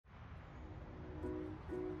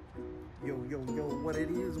Yo, what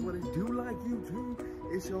it is, what it do like YouTube?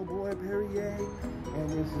 It's your boy Perrier, and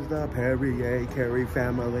this is the Perrier Carry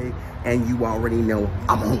family, and you already know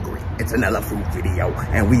I'm hungry. It's another food video,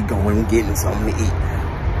 and we going getting something to eat.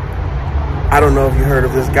 I don't know if you heard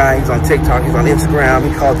of this guy. He's on TikTok, he's on Instagram.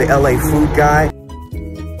 He called the LA Food Guy.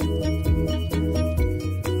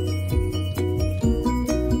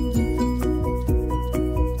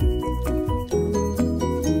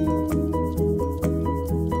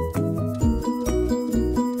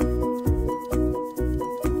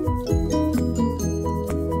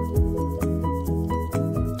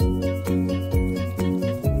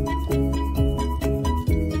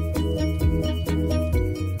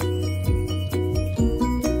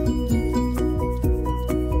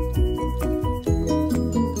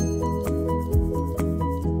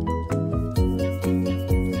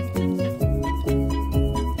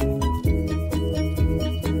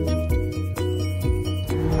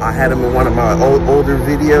 I had him in one of my older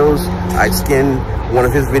videos. I skinned one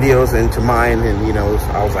of his videos into mine, and you know,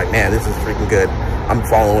 I was like, man, this is freaking good. I'm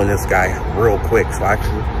following this guy real quick. So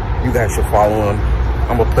actually, you guys should follow him.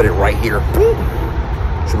 I'm gonna put it right here.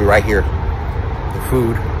 Should be right here. The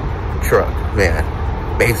food truck, man.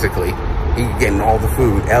 Basically, he getting all the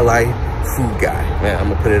food. LA Food Guy, man. I'm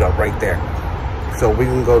gonna put it up right there. So we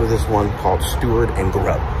can go to this one called Stewart and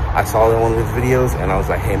Grub. I saw that one of his videos, and I was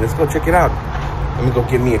like, hey, let's go check it out. Let me go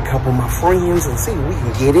get me a couple of my friends and see if we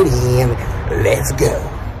can get it in. Let's go.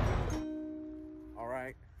 All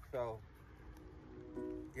right, so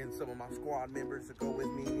getting some of my squad members to go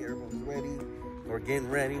with me. Everyone's ready. We're getting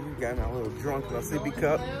ready. We got my little drunk, my sippy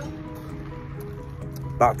cup.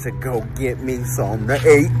 About to go get me some the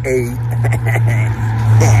 8-8.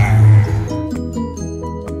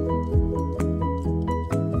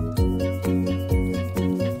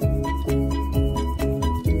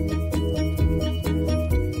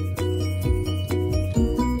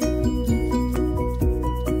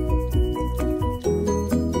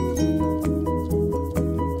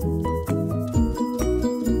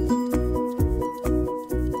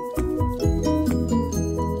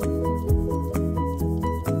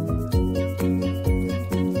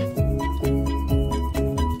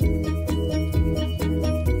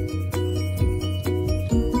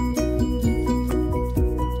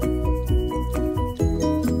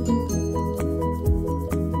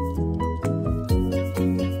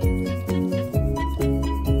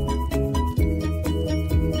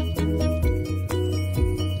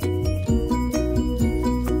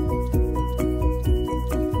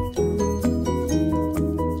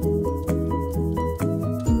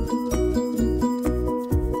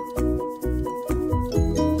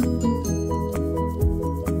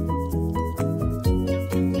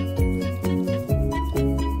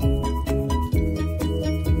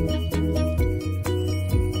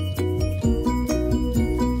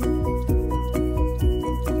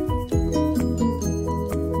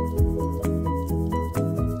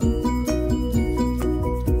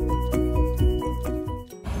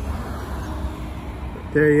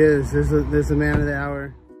 There he is. There's the man of the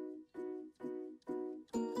hour.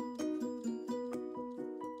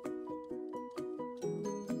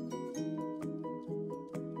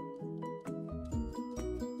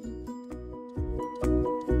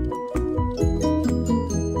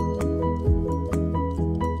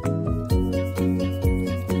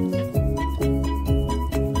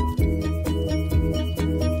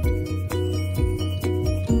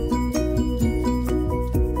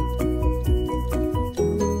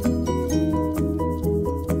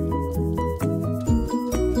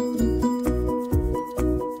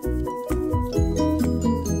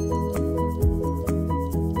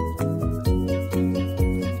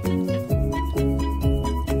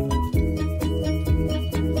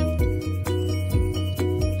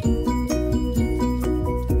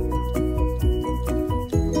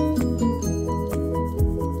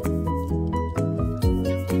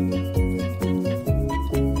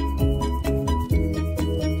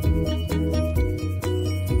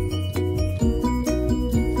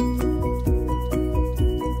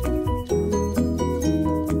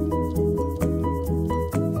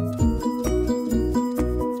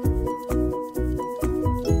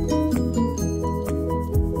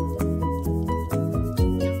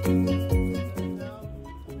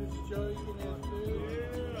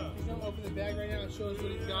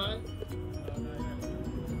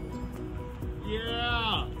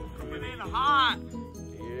 Yeah, coming in hot.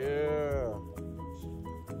 Yeah.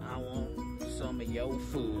 I want some of your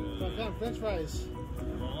food. Come, French fries.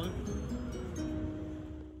 Come on.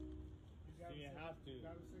 You have to. You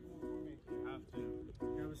have to. You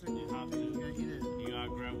have to. You gotta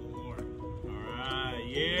grab one more. All right,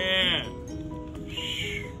 yeah.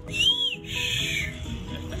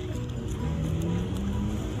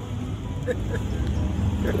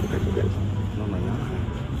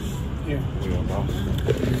 house.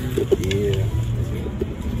 Yeah.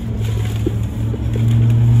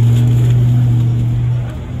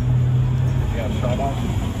 You got a straw ball?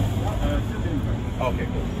 Okay,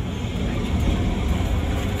 cool.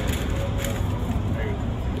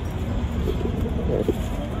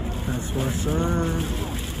 That's what's up.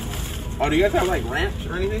 Oh, do you guys have like ranch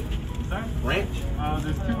or anything? Sorry? Ranch?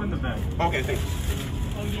 There's 2 in the bag. Okay, thanks.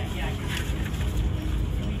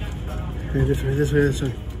 Here, this way, this way, this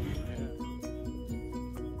way.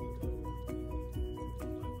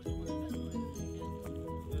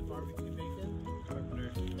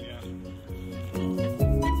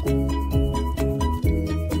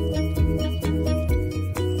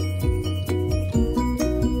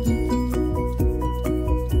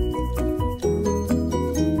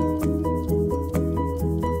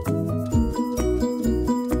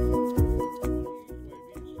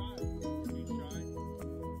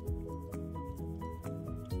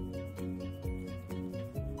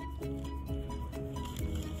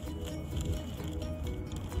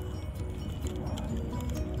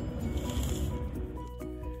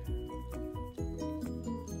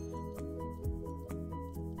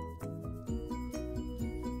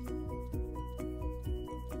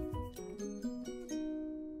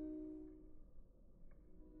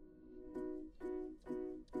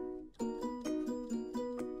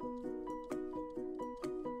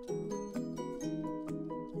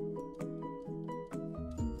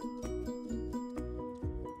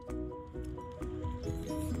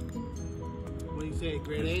 What do you say,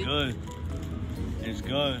 grade 8? Good. It's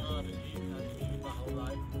good.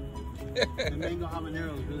 The mango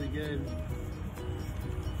habanero is really good.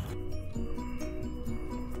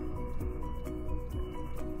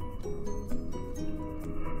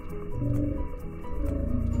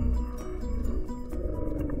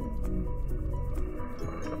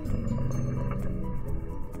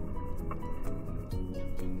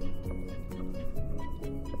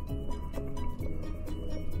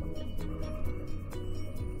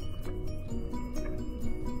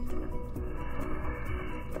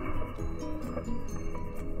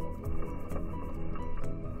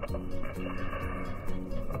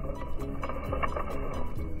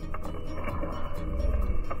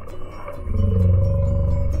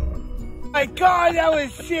 My God, that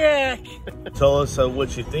was sick! Tell us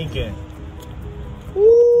what you're thinking.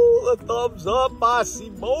 Ooh, a thumbs up,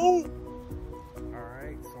 Massimo.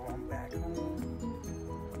 Alright, so I'm back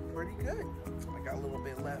home. Pretty good. I got a little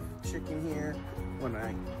bit left chicken here when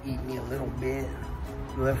I eat me a little bit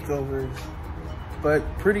leftovers. But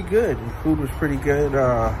pretty good. The food was pretty good.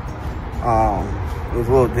 It was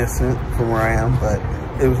a little distant from where I am, but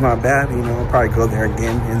it was not bad. You know, I'll probably go there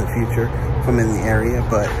again in the future if I'm in the area,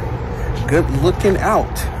 but good looking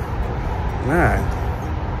out. Man,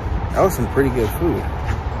 that was some pretty good food.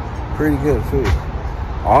 Pretty good food.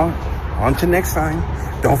 On to next time.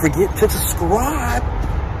 Don't forget to subscribe.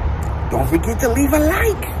 Don't forget to leave a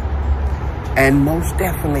like. And most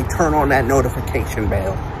definitely turn on that notification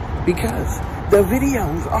bell, because the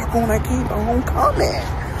videos are gonna keep on coming.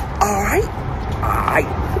 Alright? Alright.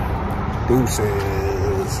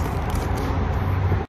 Deuces.